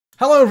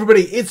Hello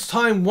everybody, it's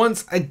time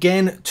once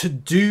again to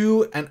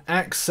do an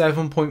Act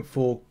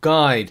 7.4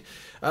 guide.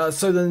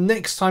 So the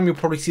next time you'll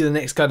probably see the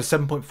next guide of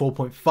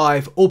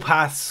 7.4.5, all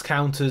paths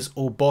counters,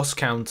 all boss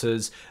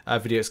counters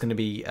video. It's going to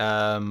be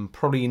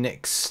probably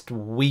next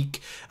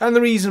week. And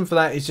the reason for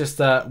that is just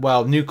that,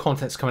 well, new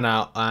content's coming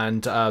out,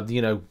 and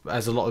you know,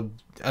 as a lot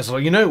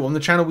of you know, on the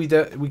channel we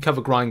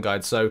cover grind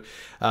guides. So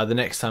the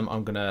next time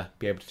I'm going to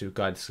be able to do a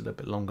guide that's a little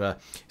bit longer.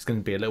 It's going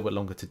to be a little bit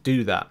longer to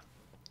do that.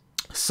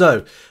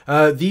 So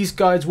these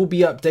guides will be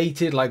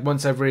updated like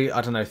once every,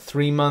 I don't know,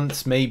 3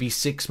 months, maybe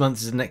 6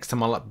 months is the next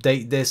time I'll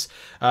update this,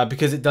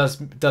 because it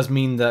does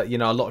mean that, you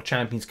know, a lot of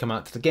champions come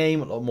out to the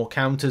game, a lot more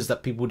counters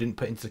that people didn't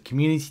put into the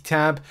community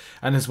tab,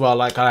 and as well,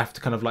 like, I have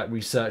to kind of like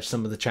research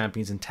some of the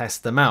champions and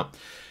test them out.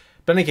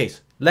 But in any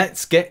case,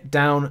 let's get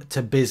down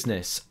to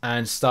business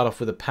and start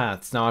off with the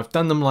paths. Now, I've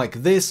done them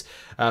like this.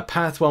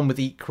 Path 1 with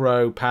Eat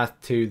Crow, Path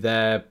 2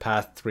 there,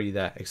 Path 3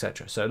 there,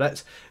 etc. So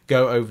let's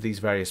go over these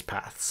various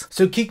paths.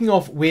 So kicking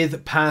off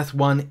with Path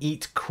 1,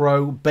 Eat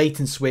Crow, Bait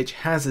and Switch,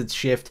 Hazard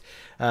Shift,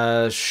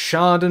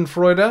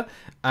 Schadenfreude,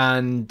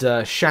 and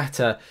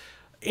Shatter.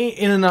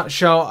 In a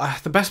nutshell,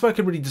 the best way I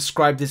could really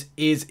describe this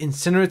is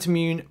Incinerate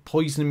Immune,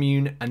 Poison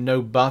Immune, and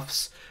no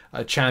buffs.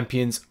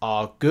 Champions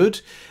are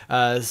good,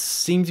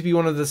 seem to be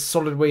one of the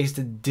solid ways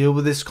to deal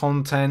with this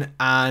content,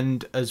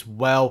 and as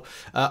well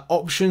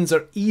options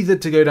are either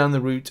to go down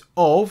the route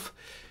of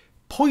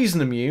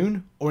Poison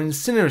Immune or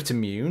Incinerate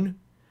Immune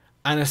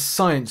and a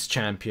Science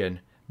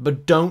Champion,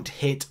 but don't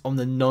hit on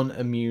the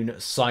non-immune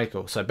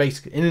cycle. So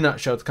basically, in a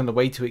nutshell, the kind of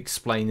way to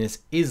explain this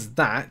is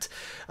that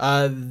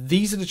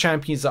these are the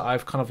champions that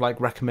I've kind of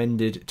like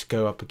recommended to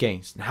go up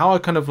against. And how I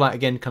kind of like,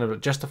 again, kind of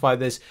justify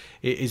this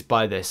is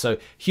by this. So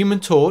Human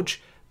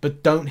Torch,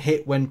 but don't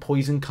hit when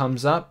poison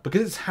comes up.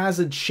 Because it's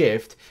Hazard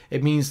Shift,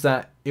 it means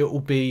that it will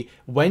be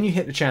when you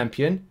hit the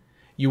champion,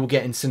 you will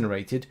get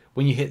incinerated.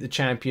 When you hit the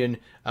champion,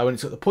 when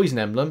it's got the poison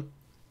emblem,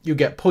 you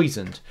get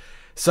poisoned.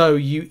 So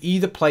you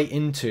either play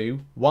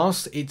into,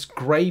 whilst it's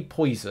grey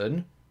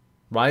poison,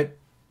 right,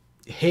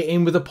 hit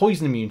in with a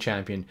poison immune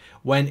champion.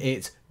 When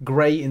it's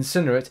grey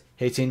incinerate,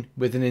 hit in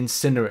with an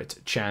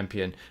incinerate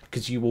champion,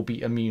 because you will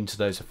be immune to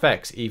those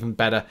effects. Even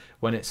better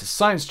when it's a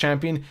science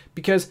champion,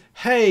 because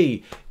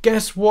hey,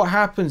 guess what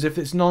happens if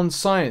it's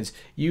non-science?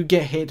 You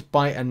get hit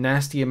by a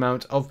nasty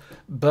amount of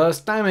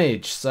burst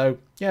damage. So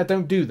yeah,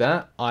 don't do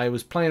that. I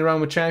was playing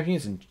around with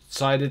champions and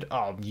decided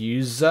I'll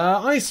use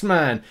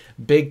Iceman.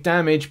 Big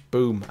damage,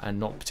 boom, and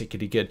not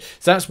particularly good.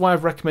 So that's why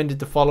I've recommended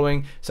the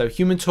following. So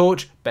Human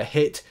Torch, but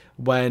hit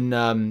when,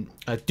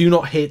 do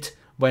not hit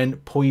when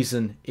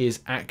poison is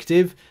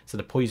active. So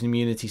the poison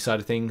immunity side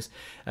of things.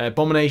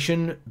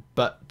 Abomination,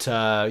 but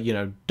you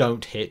know,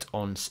 don't hit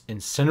on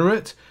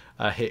Incinerate.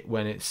 Hit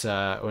when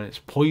it's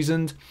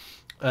poisoned.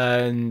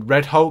 And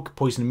Red Hulk,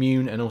 poison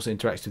immune, and also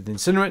interacts with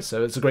Incinerate,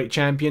 so it's a great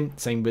champion.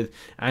 Same with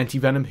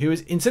Anti-Venom, who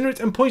is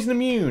Incinerate and poison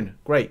immune.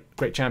 Great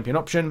champion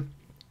option.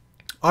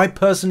 I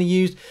personally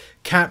used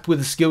Cap with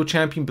a skill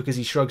champion because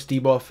he shrugs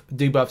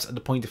debuffs at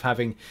the point of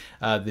having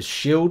the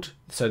shield.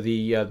 So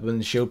the when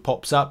the shield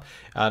pops up,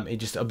 it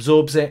just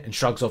absorbs it and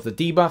shrugs off the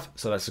debuff.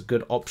 So that's a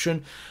good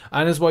option.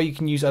 And as well, you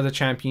can use other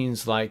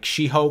champions like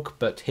She-Hulk,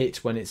 but hit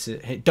when it's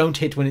don't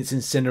hit when it's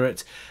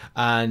Incinerate,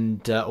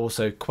 and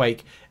also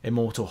Quake.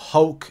 Immortal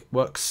Hulk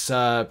works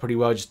pretty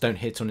well. Just don't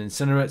hit on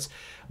Incinerates.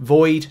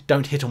 Void,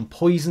 don't hit on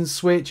Poison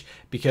Switch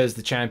because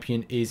the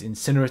champion is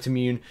Incinerate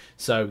immune.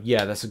 So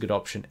yeah, that's a good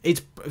option.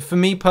 It's, for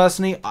me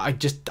personally, I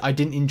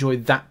didn't enjoy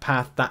that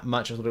path that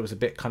much. I thought it was a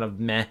bit kind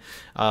of meh.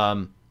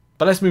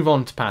 But let's move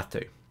on to path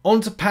 2. On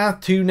to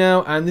path 2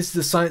 now, and this is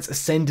the Science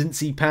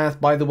Ascendancy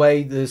path. By the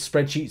way, the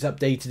spreadsheet's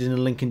updated in a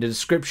link in the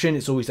description.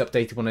 It's always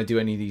updated when I do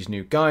any of these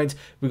new guides.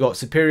 We've got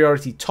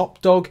Superiority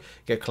Top Dog,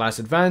 get class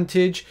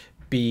advantage,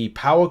 be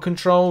power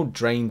control,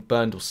 drained,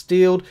 burned, or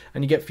steeled,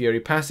 and you get Fury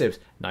passives.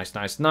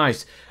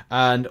 Nice.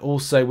 And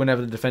also,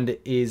 whenever the defender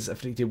is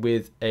afflicted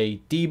with a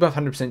debuff,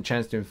 100%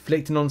 chance to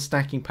inflict a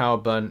non-stacking power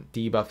burn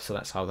debuff. So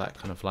that's how that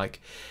kind of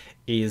like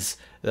is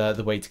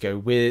the way to go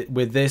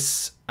with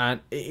this.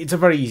 And it's a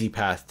very easy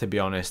path, to be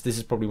honest. This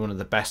is probably one of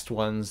the best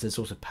ones. There's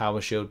also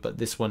Power Shield, but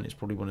this one is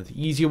probably one of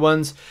the easier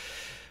ones.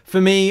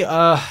 For me,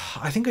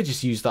 I think I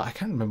just used that. I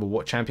can't remember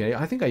what champion.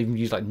 I think I even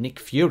used like Nick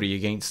Fury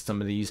against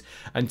some of these,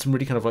 and some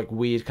really kind of like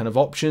weird kind of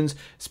options.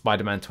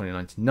 Spider-Man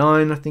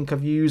 2099, I think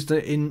I've used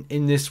in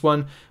this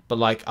one. But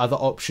like other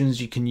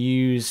options you can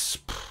use,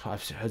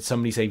 I've heard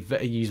somebody say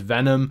use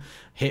Venom,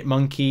 Hit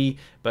Monkey,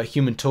 but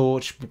Human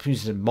Torch,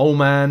 Mole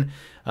Man,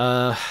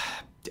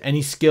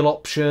 any skill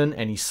option,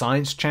 any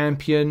science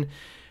champion.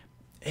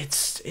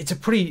 It's a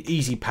pretty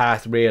easy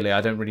path, really.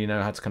 I don't really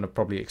know how to kind of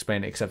probably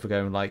explain it, except for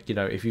going like, you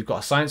know, if you've got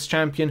a science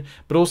champion,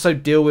 but also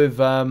deal with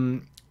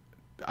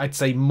I'd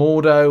say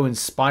Mojo and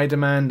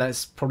Spider-Man.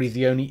 That's probably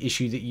the only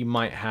issue that you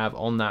might have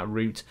on that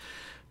route.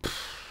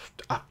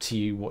 Up to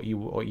you what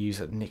you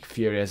use. Nick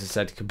Fury, as I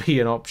said, could be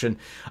an option.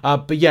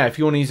 But yeah, if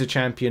you want to use a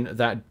champion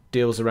that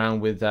deals around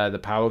with the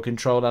power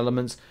control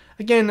elements,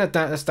 again,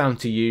 that's down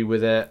to you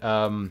with it.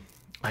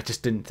 I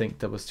just didn't think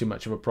there was too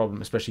much of a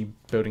problem, especially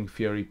building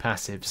Fury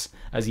passives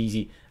as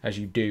easy as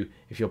you do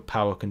if you're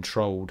power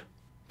controlled.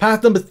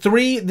 Path number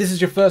 3, this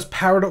is your first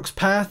Paradox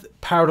path.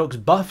 Paradox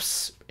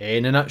buffs.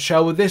 In a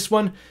nutshell with this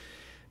one,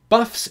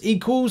 buffs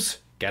equals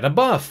get a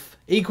buff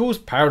equals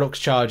Paradox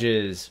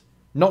charges.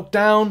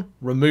 Knockdown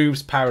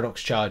removes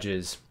Paradox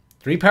charges.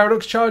 3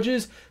 Paradox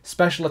charges,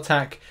 special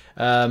attack,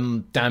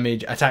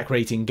 damage, attack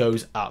rating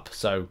goes up.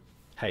 So,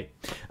 hey.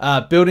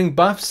 Building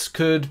buffs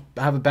could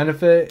have a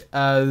benefit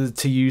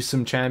to use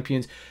some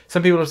champions.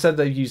 Some people have said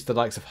they've used the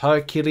likes of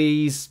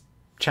Hercules,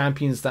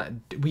 champions that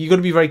you've got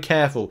to be very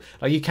careful.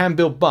 Like, you can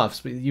build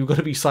buffs, but you've got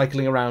to be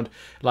cycling around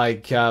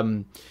like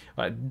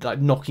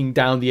knocking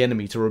down the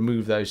enemy to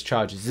remove those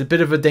charges. It's a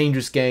bit of a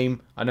dangerous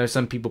game. I know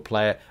some people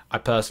play it. I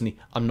personally,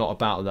 I'm not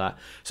about that.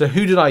 So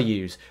who did I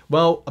use?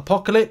 Well,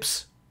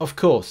 Apocalypse, of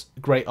course,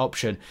 great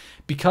option.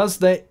 Because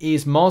there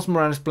is Miles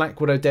Morales, Black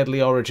Widow,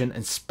 Deadly Origin,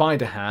 and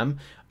Spider-Ham,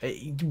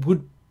 it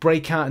would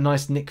break out a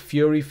nice Nick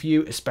Fury for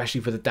you,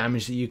 especially for the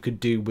damage that you could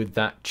do with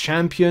that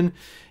champion.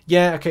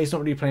 Yeah, okay, it's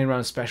not really playing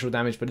around special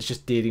damage, but it's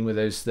just dealing with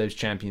those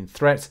champion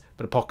threats.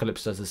 But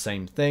Apocalypse does the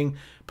same thing.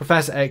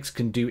 Professor X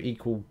can do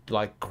equal,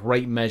 like,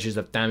 great measures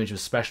of damage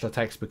with special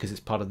attacks because it's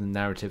part of the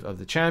narrative of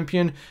the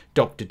champion.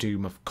 Doctor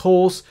Doom, of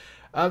course.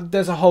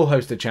 There's a whole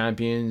host of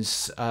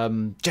champions.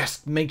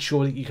 Just make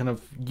sure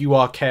that you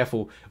are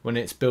careful when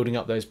it's building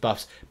up those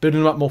buffs,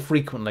 building them up more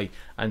frequently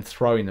and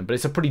throwing them. But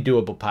it's a pretty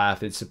doable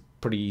path. It's a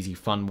pretty easy,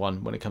 fun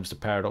one when it comes to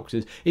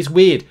paradoxes. It's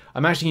weird.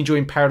 I'm actually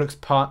enjoying paradox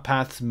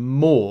paths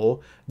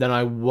more than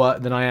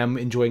I am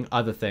enjoying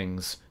other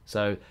things.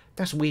 So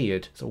that's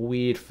weird. It's a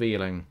weird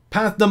feeling.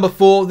 Path number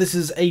 4. This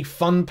is a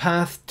fun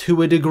path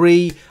to a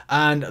degree,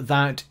 and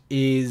that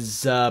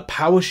is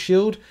Power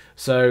Shield.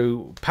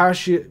 So Power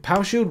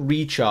Shield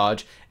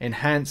recharge,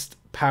 enhanced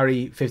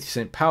parry,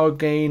 50% power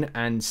gain,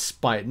 and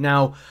spite.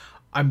 Now,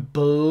 I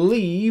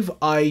believe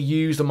I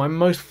used, my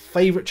most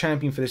favourite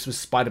champion for this was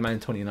Spider-Man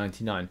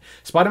 2099.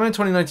 Spider-Man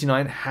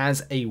 2099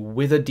 has a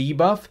Wither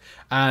debuff,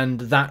 and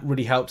that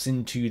really helps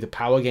into the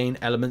power gain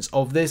elements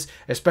of this,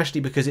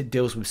 especially because it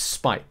deals with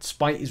Spite.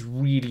 Spite is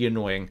really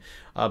annoying,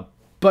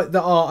 but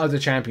there are other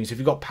champions. If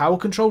you've got power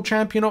control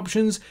champion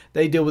options,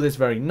 they deal with this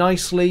very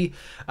nicely.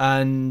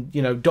 And,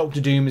 you know,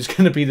 Doctor Doom is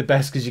going to be the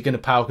best because you're going to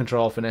power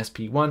control off an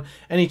SP1.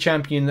 Any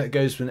champion that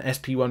goes for an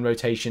SP1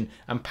 rotation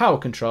and power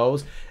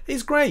controls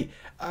is great.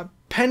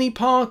 Penny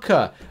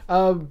Parker,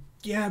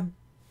 yeah,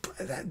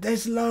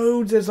 there's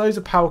loads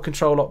of power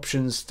control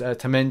options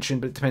to mention,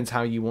 but it depends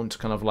how you want to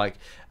kind of like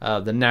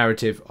the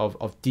narrative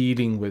of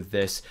dealing with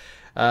this.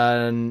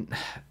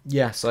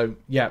 Yeah, so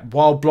yeah,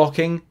 while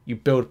blocking, you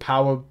build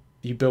power.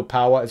 You build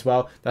power as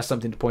well. That's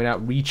something to point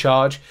out.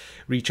 Recharge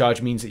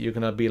means that you're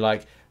going to be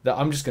like, that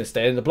I'm just going to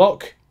stay in the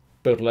block,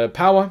 build a load of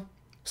power,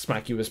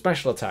 smack you with a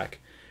special attack.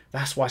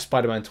 That's why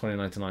Spider-Man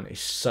 2099 is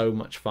so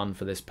much fun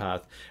for this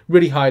path.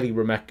 Really highly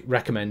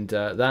recommend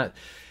that.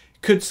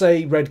 Could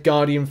say Red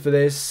Guardian for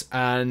this,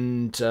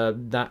 and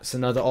that's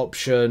another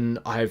option.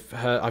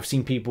 I've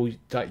seen people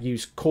that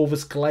use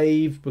Corvus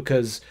Glaive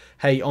because,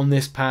 hey, on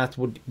this path,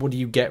 what do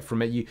you get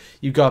from it?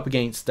 You go up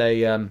against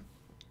a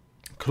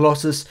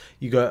Colossus,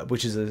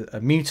 which is a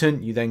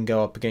mutant. You then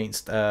go up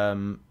against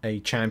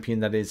a champion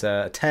that is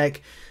a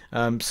tech.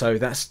 So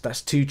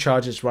that's 2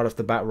 charges right off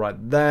the bat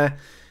right there.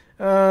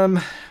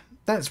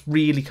 That's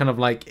really kind of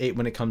like it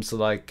when it comes to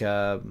like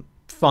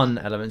fun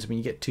elements. I mean,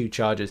 you get 2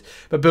 charges,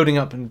 but building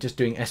up and just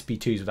doing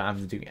SP2s without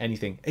having to do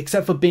anything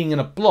except for being in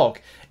a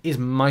block is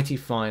mighty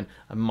fine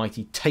and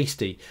mighty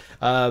tasty.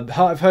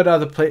 I've heard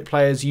other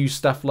players use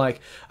stuff like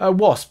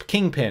Wasp,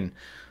 Kingpin,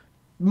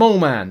 Mole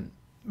Man,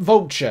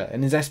 Vulture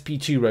and his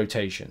SP2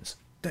 rotations.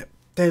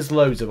 There's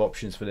loads of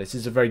options for this.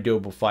 It's a very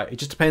doable fight. It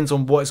just depends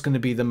on what is going to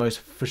be the most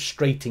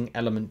frustrating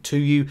element to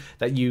you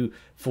that you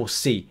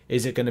foresee.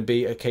 Is it going to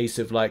be a case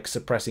of like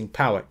suppressing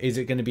power? Is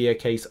it going to be a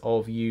case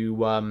of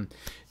you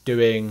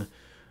doing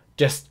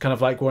just kind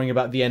of like worrying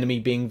about the enemy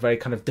being very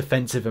kind of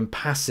defensive and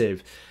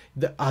passive?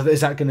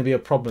 Is that going to be a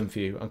problem for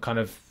you? And kind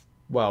of,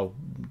 well,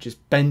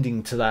 just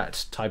bending to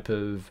that type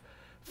of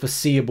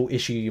foreseeable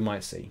issue you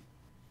might see.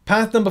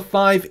 Path number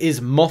 5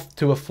 is Moth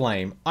to a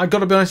Flame. I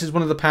gotta be honest, it's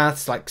one of the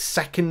paths, like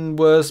second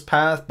worst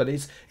path, but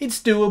it's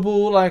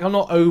doable. Like, I'm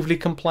not overly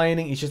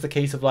complaining. It's just a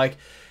case of like,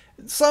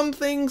 some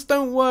things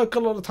don't work a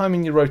lot of the time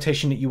in your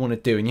rotation that you want to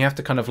do, and you have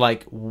to kind of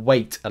like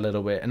wait a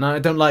little bit. And I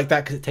don't like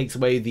that because it takes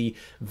away the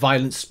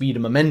violent speed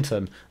and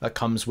momentum that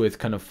comes with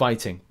kind of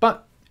fighting.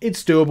 But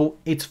it's doable,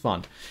 it's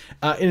fun.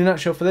 In a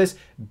nutshell for this,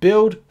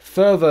 build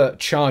further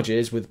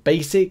charges with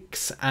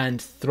basics and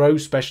throw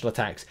special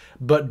attacks,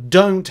 but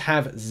don't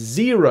have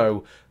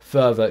 0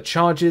 further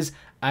charges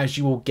as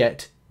you will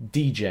get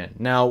degen.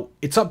 Now,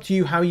 it's up to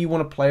you how you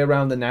want to play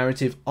around the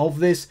narrative of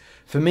this.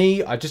 For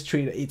me, I just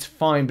treat it's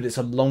fine, but it's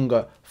a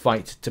longer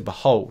fight to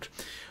behold.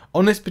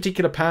 On this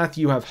particular path,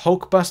 you have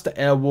Hulkbuster,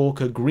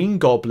 Airwalker, Green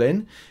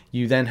Goblin.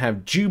 You then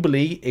have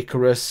Jubilee,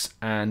 Icarus,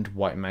 and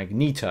White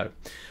Magneto.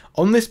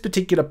 On this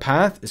particular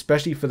path,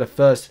 especially for the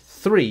first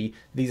 3,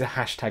 these are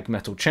hashtag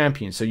metal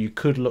champions, so you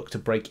could look to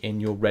break in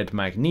your red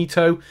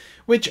Magneto,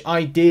 which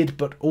I did,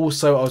 but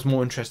also I was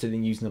more interested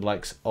in using the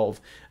likes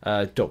of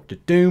Doctor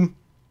Doom.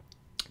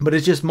 But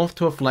it's just Moth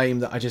to a Flame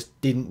that I just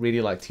didn't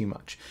really like too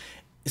much.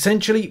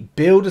 Essentially,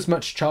 build as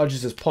much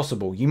charges as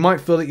possible. You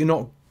might feel that you're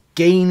not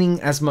gaining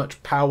as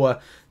much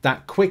power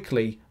that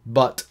quickly,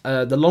 but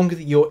the longer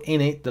that you're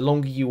in it, the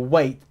longer you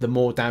wait, the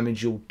more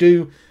damage you'll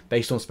do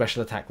based on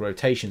special attack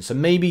rotation. So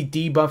maybe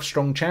debuff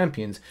strong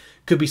champions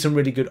could be some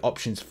really good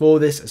options for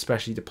this,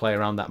 especially to play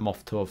around that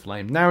Moth to a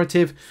Flame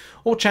narrative,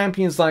 or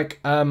champions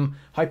like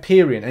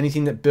Hyperion,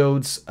 anything that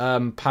builds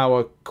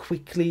power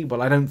quickly.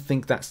 Well, I don't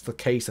think that's the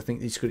case. I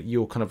think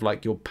you're kind of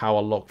like you're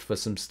power locked for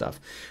some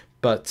stuff,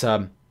 but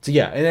so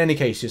yeah, in any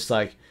case, just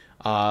like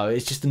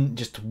it's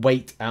just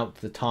wait out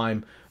the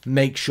time.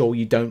 Make sure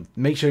you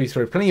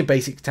throw plenty of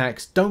basic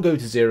attacks. Don't go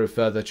to 0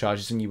 further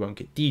charges and you won't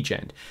get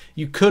degened.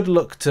 You could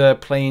look to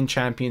play in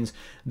champions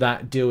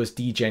that deal as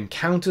degen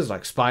counters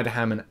like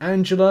Spider-Ham and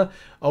Angela,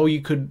 or you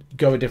could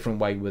go a different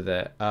way with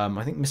it.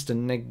 I think Mr.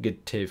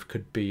 Negative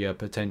could be a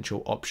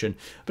potential option,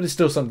 but it's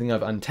still something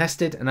I've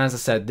untested. And as I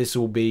said, this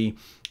will be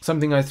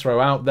something I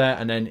throw out there,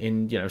 and then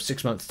in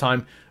 6 months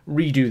time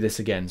redo this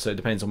again. So it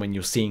depends on when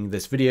you're seeing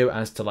this video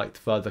as to like the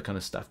further kind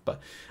of stuff. But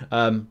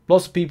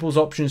lots of people's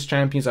options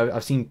champions.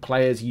 I've seen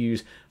players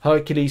use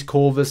Hercules,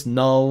 Corvus,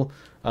 Null.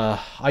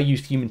 I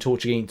used Human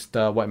Torch against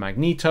White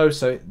Magneto.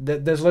 So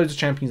there's loads of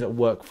champions that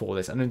work for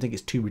this. I don't think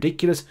it's too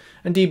ridiculous,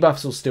 and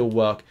debuffs will still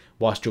work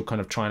whilst you're kind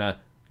of trying to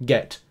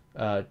get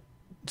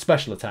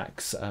special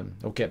attacks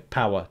or get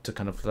power to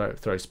kind of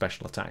throw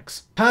special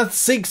attacks. Path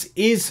 6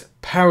 is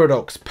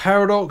Paradox.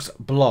 Paradox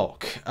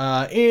block.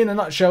 In a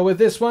nutshell with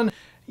this one,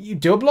 you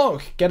do a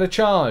block, get a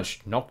charge,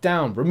 knock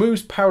down,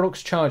 removes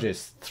paradox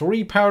charges.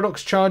 3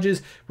 paradox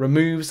charges,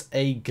 removes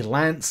a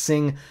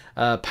glancing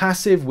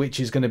passive, which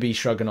is going to be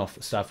shrugging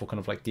off stuff or kind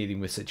of like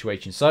dealing with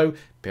situations. So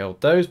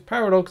build those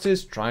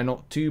paradoxes, try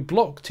not to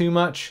block too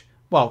much.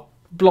 Well,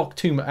 block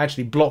too much,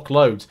 actually block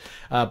loads,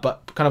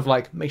 but kind of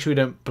like make sure you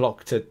don't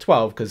block to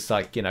 12, because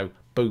like,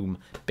 boom,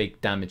 big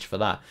damage for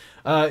that.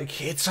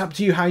 It's up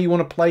to you how you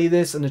want to play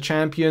this and the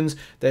champions.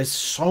 There's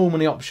so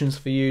many options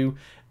for you.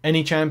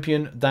 Any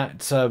champion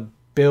that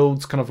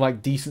builds kind of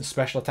like decent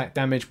special attack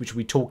damage, which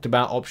we talked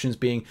about, options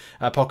being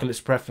Apocalypse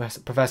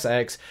Professor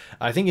X.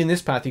 I think in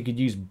this path you could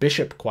use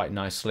Bishop quite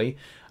nicely.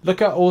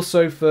 Look at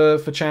also for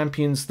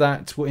champions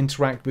that will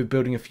interact with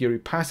building a Fury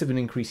passive and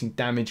increasing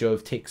damage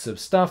of ticks of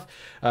stuff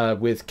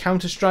with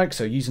Counter Strike.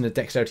 So using a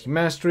Dexterity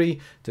Mastery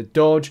to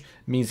dodge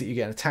means that you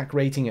get an attack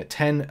rating at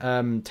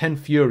 10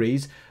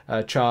 Furies.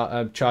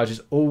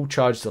 Charges, all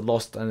charges are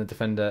lost and the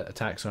defender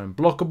attacks are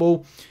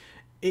unblockable.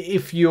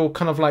 If you're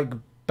kind of like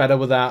better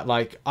with that,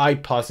 like I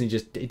personally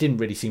it didn't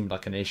really seem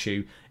like an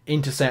issue.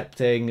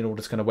 Intercepting in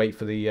order to kind of wait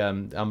for the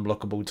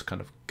unblockable to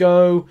kind of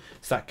go,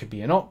 so that could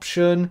be an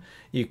option.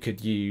 You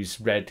could use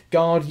Red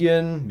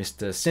Guardian,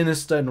 Mr.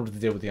 Sinister in order to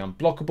deal with the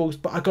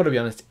unblockables, but I gotta be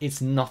honest,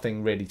 it's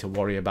nothing really to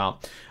worry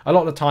about. A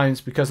lot of the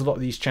times, because a lot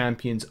of these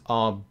champions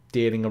are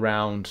dealing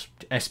around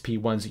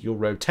SP1s that you'll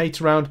rotate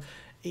around,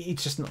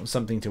 it's just not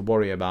something to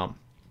worry about.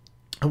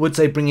 I would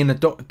say bring in a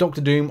Doctor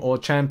Doom or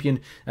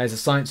champion as a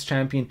science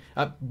champion.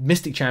 A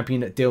Mystic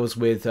champion that deals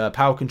with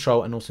power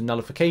control and also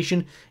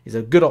nullification is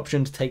a good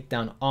option to take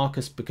down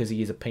Arcus, because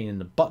he is a pain in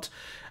the butt.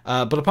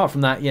 But apart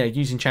from that,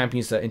 using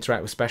champions that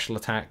interact with special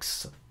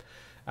attacks,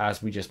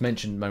 as we just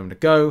mentioned a moment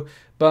ago.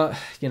 But,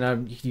 you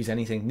can use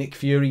anything. Nick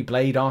Fury,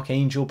 Blade,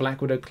 Archangel,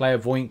 Black Widow,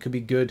 Clairvoyant could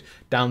be good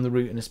down the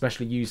route, and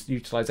especially use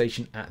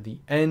utilization at the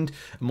end.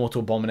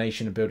 Immortal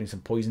Abomination and building some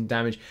poison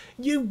damage.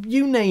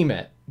 You name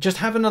it. Just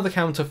have another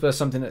counter for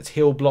something that's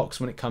heal blocks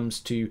when it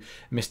comes to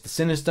Mr.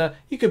 Sinister.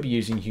 You could be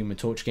using Human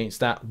Torch against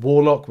that.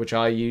 Warlock, which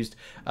I used.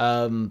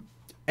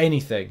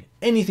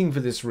 Anything for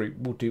this route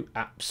will do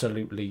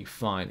absolutely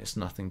fine. It's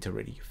nothing to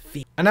really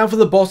fear. And now for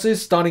the bosses,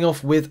 starting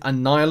off with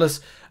Annihilus.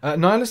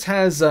 Annihilus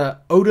has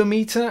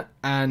Odometer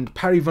and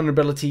Parry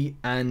Vulnerability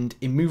and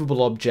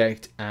Immovable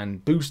Object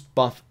and Boost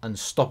Buff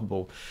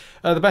Unstoppable.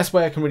 The best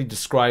way I can really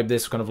describe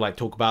this, kind of like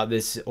talk about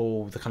this,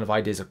 all the kind of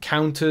ideas of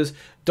counters.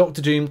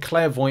 Doctor Doom,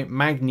 Clairvoyant,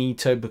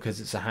 Magneto,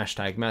 because it's a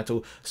hashtag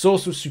metal.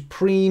 Sorcerer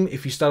Supreme,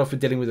 if you start off with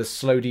dealing with a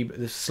slow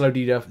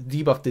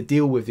debuff to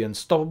deal with the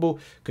Unstoppable,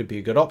 could be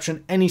a good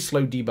option. Any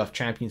slow debuff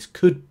champions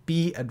could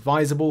be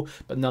advisable,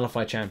 but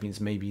Nullify champions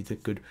may be the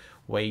good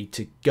way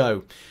to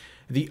go.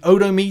 The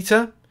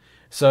Odometer,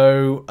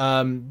 so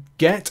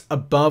get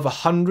above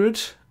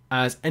 100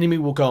 as enemy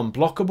will go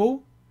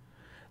unblockable.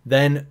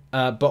 Then,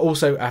 but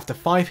also after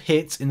 5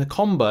 hits in the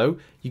combo,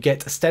 you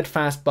get a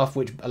steadfast buff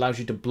which allows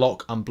you to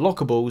block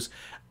unblockables,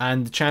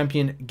 and the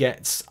champion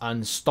gets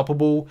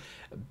unstoppable.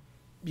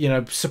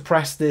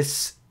 Suppress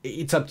this.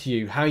 It's up to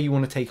you how you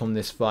want to take on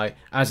this fight.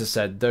 As I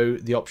said, though,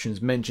 the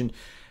options mentioned.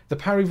 The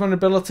parry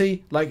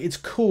vulnerability, like, it's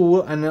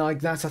cool and like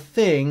that's a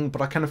thing,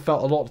 but I kind of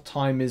felt a lot of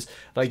time is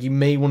like you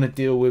may want to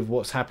deal with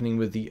what's happening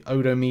with the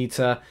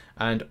odometer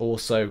and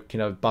also, you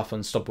know, buff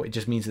unstoppable. It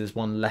just means there's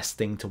one less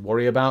thing to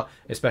worry about,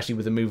 especially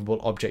with the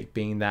movable object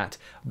being that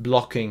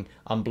blocking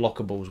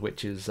unblockables,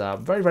 which is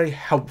very, very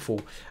helpful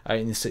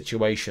in this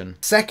situation.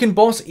 Second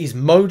boss is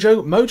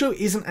Mojo. Mojo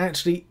isn't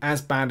actually as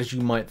bad as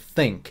you might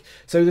think.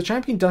 So the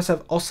champion does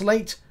have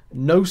Oscillate,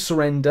 No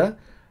Surrender,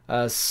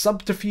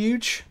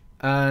 Subterfuge,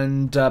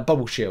 and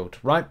Bubble Shield,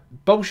 right?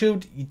 Bubble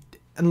Shield,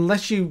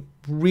 unless you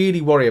really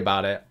worry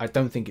about it, I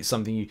don't think it's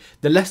something you...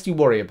 The less you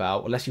worry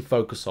about, or less you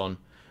focus on,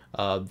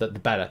 the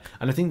better.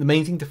 And I think the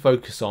main thing to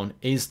focus on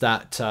is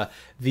that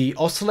the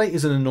Oscillate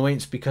is an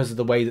annoyance because of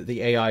the way that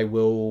the AI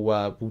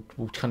will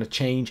kind of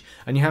change,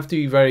 and you have to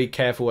be very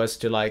careful as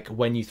to like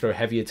when you throw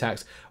heavy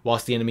attacks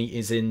whilst the enemy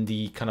is in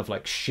the kind of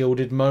like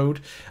shielded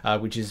mode,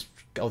 which is,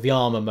 or the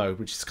armor mode,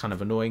 which is kind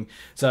of annoying.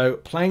 So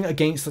playing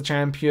against the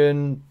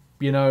champion,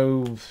 you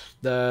know,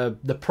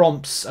 the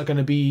prompts are going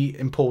to be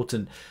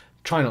important.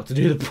 Try not to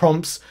do the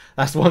prompts.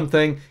 That's one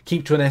thing.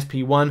 Keep to an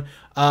SP1.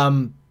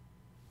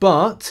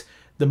 But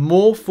the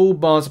more full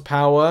bars of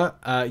power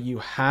you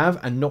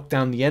have and knock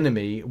down the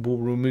enemy will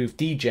remove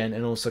degen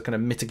and also kind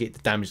of mitigate the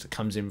damage that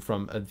comes in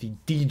from the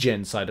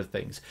degen side of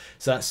things.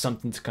 So that's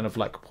something to kind of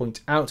like point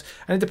out.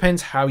 And it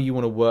depends how you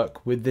want to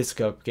work with this,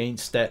 go up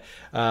against it.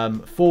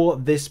 For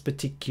this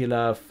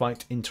particular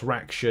fight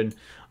interaction,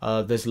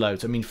 there's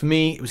loads. I mean, for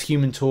me, it was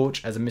Human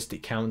Torch as a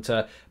Mystic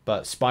counter,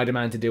 but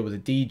Spider-Man to deal with a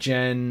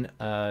degen,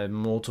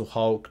 Mortal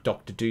Hulk,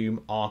 Doctor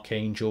Doom,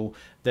 Archangel.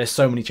 There's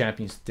so many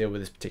champions to deal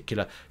with this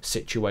particular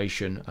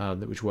situation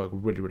which work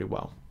really, really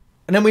well.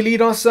 And then we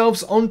lead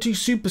ourselves onto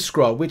Super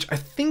Skrull, which I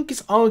think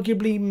is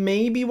arguably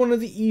maybe one of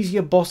the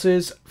easier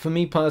bosses for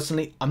me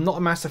personally. I'm not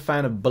a massive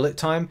fan of bullet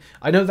time.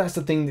 I know that's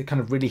the thing that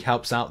kind of really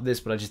helps out this,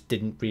 but I just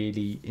didn't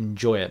really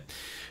enjoy it.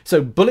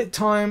 So bullet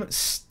time,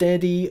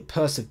 steady,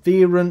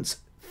 perseverance,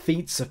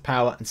 feats of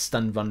power, and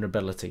stun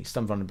vulnerability.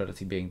 Stun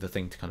vulnerability being the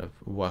thing to kind of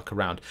work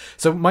around.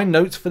 So my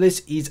notes for this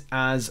is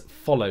as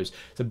follows.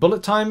 So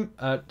bullet time,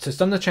 to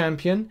stun the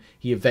champion,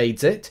 he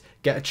evades it,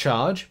 get a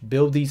charge,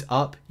 build these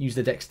up, use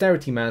the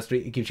dexterity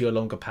mastery, it gives you a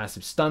longer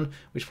passive stun,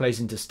 which plays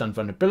into stun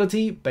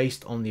vulnerability.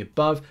 Based on the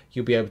above,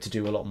 you'll be able to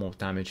do a lot more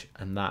damage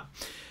and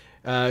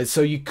that.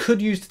 So you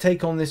could use to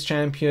take on this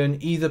champion,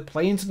 either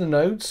play into the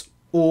nodes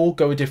or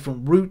go a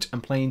different route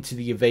and play into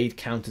the evade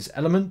counters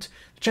element.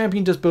 The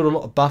champion does build a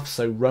lot of buffs,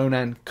 so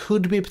Ronan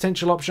could be a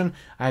potential option.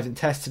 I haven't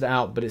tested it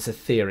out, but it's a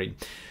theory.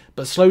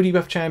 But slow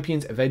debuff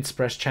champions, evade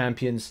suppress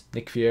champions,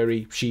 Nick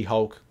Fury,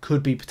 She-Hulk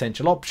could be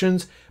potential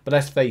options. But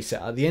let's face it,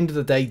 at the end of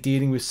the day,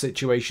 dealing with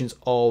situations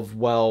of,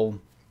 well,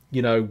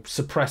 you know,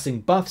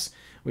 suppressing buffs,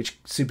 which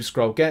Super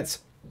Skrull gets,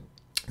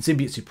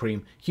 Symbiote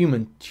Supreme,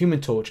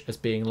 Human Torch as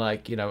being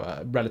like, you know,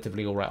 a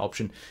relatively alright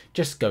option.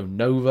 Just go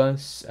Nova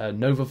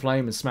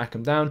Flame and smack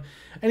them down.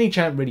 Any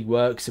champ really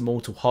works.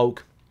 Immortal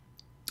Hulk.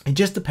 It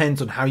just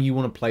depends on how you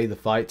want to play the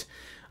fight.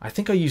 I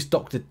think I used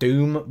Doctor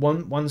Doom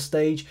one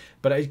stage,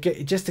 but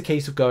it's just a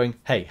case of going,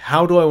 hey,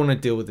 how do I want to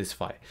deal with this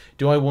fight?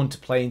 Do I want to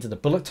play into the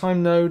bullet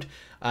time node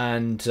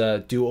and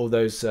do all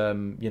those,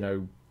 you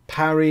know,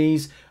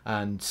 parries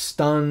and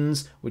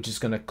stuns, which is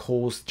going to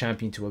cause the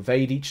champion to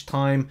evade each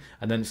time,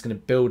 and then it's going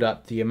to build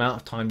up the amount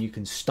of time you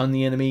can stun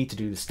the enemy to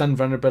do the stun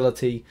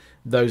vulnerability.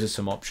 Those are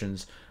some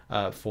options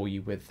for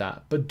you with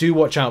that. But do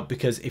watch out,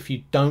 because if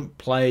you don't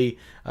play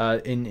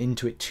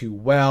into it too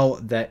well,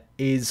 there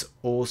is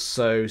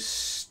also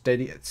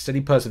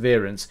steady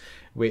perseverance,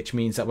 which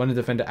means that when a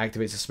defender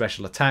activates a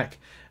special attack,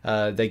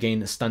 they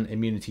gain a stun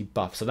immunity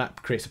buff. So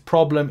that creates a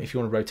problem if you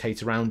want to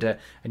rotate around it,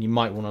 and you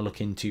might want to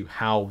look into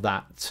how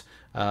that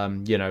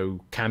you know,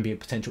 can be a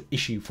potential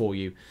issue for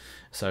you.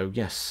 So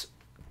yes,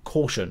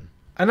 caution.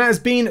 And that has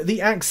been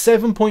the Act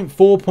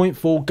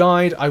 7.4.4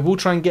 guide. I will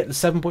try and get the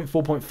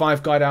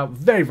 7.4.5 guide out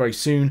very, very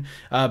soon.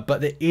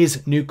 But there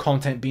is new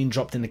content being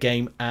dropped in the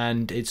game,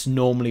 and it's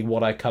normally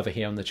what I cover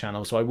here on the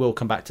channel. So I will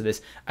come back to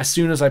this as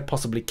soon as I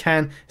possibly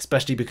can,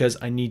 especially because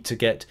I need to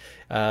get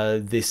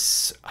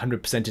this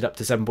 100%ed up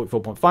to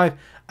 7.4.5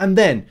 and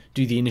then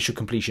do the initial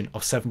completion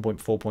of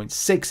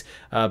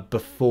 7.4.6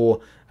 before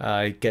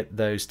I get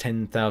those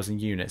 10,000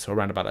 units, or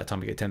around about that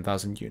time we get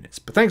 10,000 units.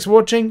 But thanks for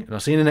watching, and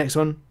I'll see you in the next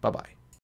one. Bye-bye.